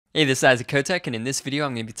Hey, this is Isaac Kotek, and in this video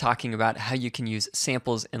I'm going to be talking about how you can use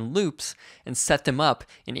samples and loops and set them up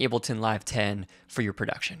in Ableton Live 10 for your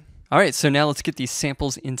production. Alright, so now let's get these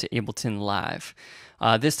samples into Ableton Live.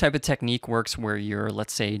 This type of technique works where you're,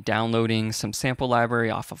 let's say, downloading some sample library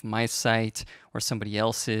off of my site or somebody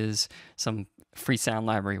else's, some free sound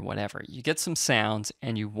library, whatever. You get some sounds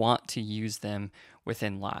and you want to use them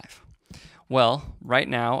within Live. Well, right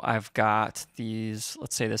now I've got these,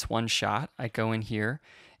 let's say this one shot. I go in here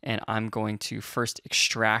and I'm going to first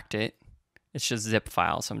extract it. It's just zip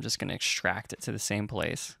file, so I'm just going to extract it to the same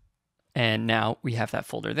place. And now we have that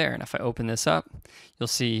folder there. And if I open this up, you'll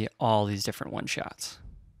see all these different one shots.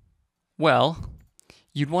 Well,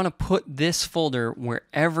 you'd want to put this folder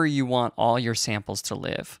wherever you want all your samples to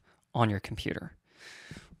live on your computer,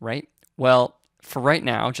 right? Well, for right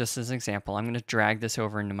now, just as an example, I'm going to drag this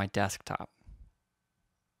over into my desktop.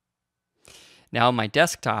 Now my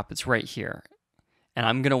desktop, it's right here. And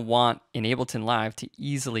I'm going to want in Ableton Live to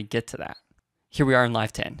easily get to that. Here we are in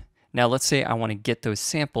Live 10. Now let's say I want to get those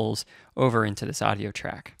samples over into this audio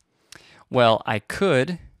track. Well, I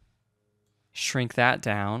could shrink that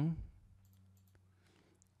down,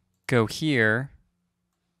 go here,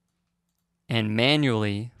 and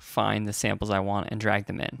manually find the samples I want and drag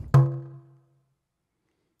them in.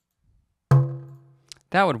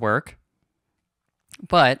 That would work.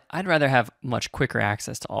 But I'd rather have much quicker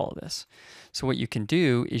access to all of this. So what you can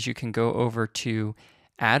do is you can go over to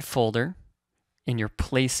Add Folder in your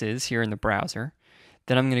Places here in the browser.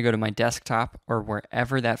 Then I'm going to go to my desktop or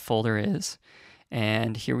wherever that folder is.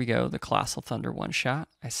 And here we go, the Colossal Thunder one shot.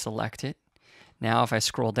 I select it. Now if I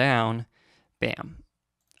scroll down, bam,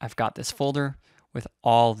 I've got this folder with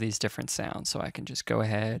all these different sounds. So I can just go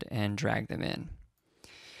ahead and drag them in.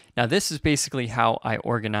 Now this is basically how I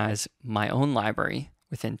organize my own library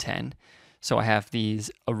within 10. So I have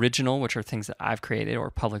these original, which are things that I've created,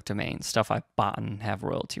 or public domain, stuff I've bought and have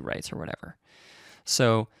royalty rights or whatever.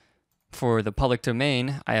 So for the public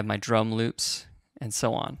domain, I have my drum loops and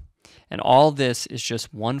so on. And all this is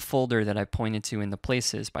just one folder that I pointed to in the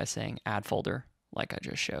places by saying add folder, like I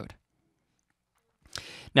just showed.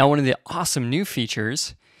 Now one of the awesome new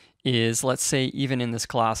features is, let's say even in this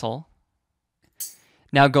Colossal,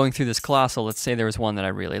 now going through this Colossal, let's say there was one that I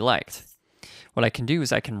really liked. What I can do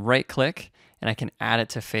is I can right click and I can add it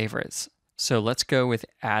to favorites. So let's go with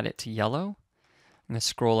add it to yellow. I'm going to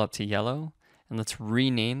scroll up to yellow and let's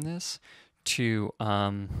rename this to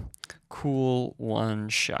cool one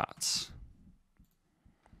shots.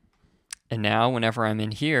 And now whenever I'm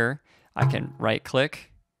in here, I can right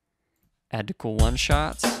click, add to cool one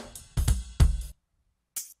shots.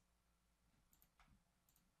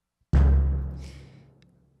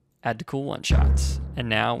 Add to cool one shots. And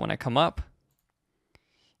now when I come up,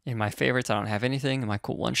 in my favorites, I don't have anything. In my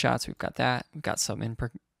cool one shots, we've got that. We've got some in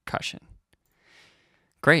percussion.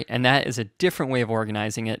 Great, and that is a different way of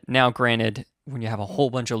organizing it. Now granted, when you have a whole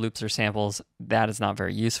bunch of loops or samples, that is not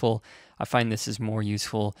very useful. I find this is more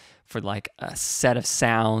useful for like a set of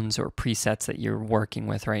sounds or presets that you're working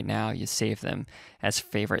with right now. You save them as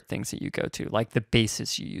favorite things that you go to, like the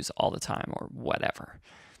basses you use all the time or whatever.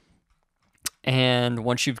 And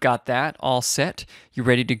once you've got that all set, you're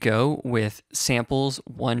ready to go with samples,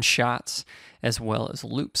 one shots, as well as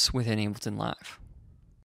loops within Ableton Live.